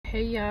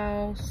Hey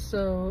y'all,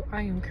 so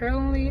I am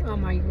currently on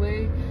my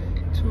way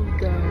to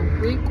the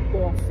WIC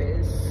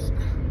office.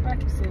 I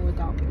keep saying WIC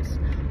office,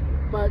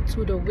 but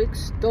to the WIC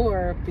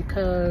store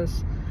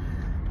because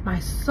my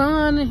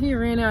son, he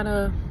ran out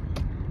of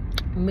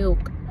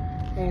milk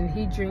and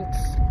he drinks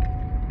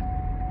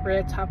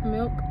red top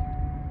milk,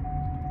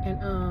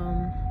 and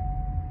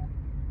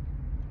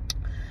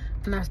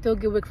I still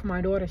get WIC for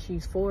my daughter.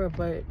 She's 4,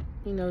 but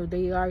you know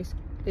they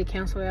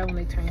cancel that when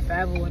they turn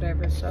 5 or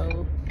whatever.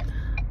 So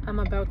I'm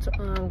about to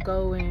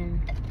go and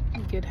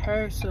get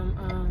her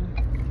some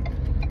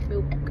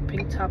milk,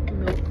 pink top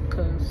milk,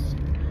 because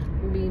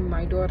me and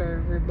my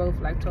daughter, we're both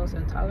lactose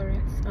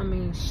intolerant. I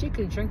mean, she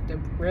could drink the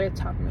red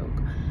top milk,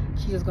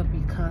 she's just gonna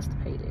be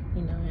constipated,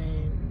 you know,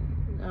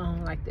 and I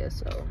don't like that.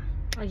 So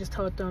I just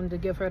told them to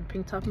give her the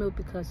pink top milk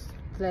because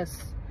it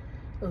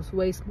was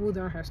way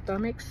smoother on her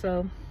stomach.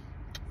 So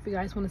if you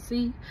guys want to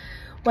see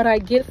what I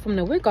get from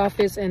the WIC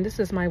office, and this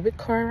is my WIC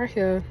card right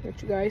here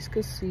that you guys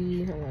could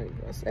see. Hold on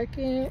a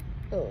second.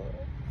 Oh,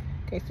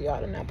 can't see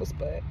all the numbers,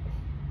 but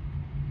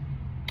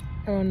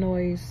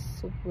Illinois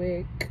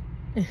WIC.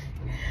 But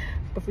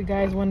if you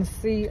guys want to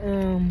see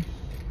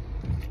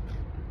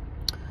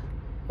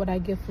what I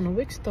get from the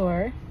WIC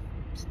store,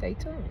 stay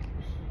tuned.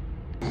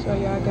 So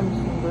y'all got me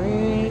some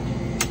bread,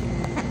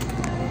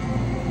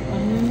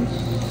 onions.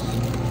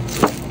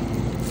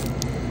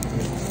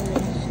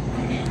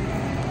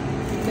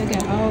 They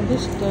got all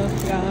this stuff,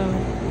 y'all.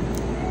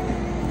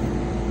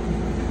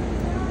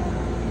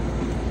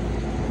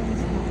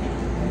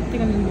 I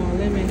think I need more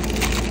lemon.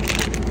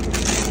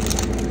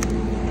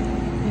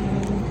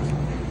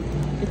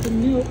 Get the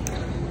milk.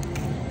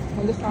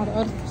 And this is all the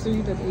other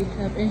food that they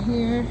have in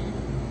here.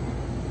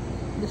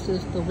 This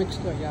is the WIC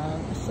store, y'all.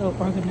 It's so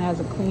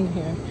organized and clean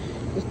here.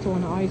 This is the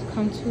one I always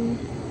come to.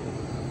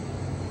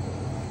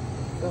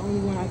 The only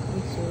one I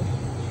come to.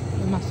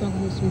 And my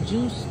son needs some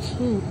juice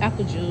too,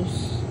 apple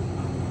juice.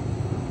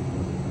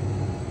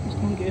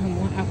 I'm gonna get him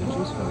one apple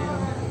juice for now.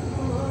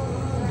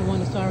 The one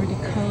that's already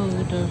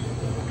cold.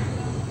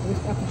 This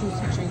apple juice,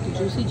 I drink the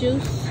juicy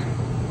juice.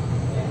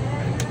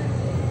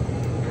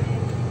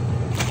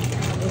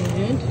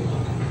 And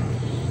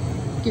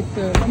I'm gonna get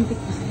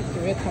the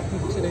red top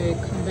milk today.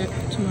 Come back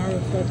tomorrow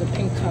for the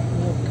pink top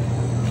milk.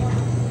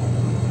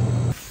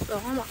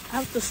 So I'm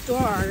out the store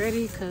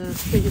already because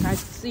as you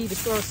guys can see, the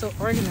store is so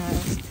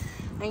organized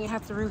and you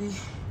have to really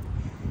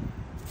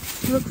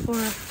look for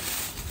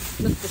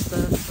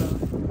stuff. So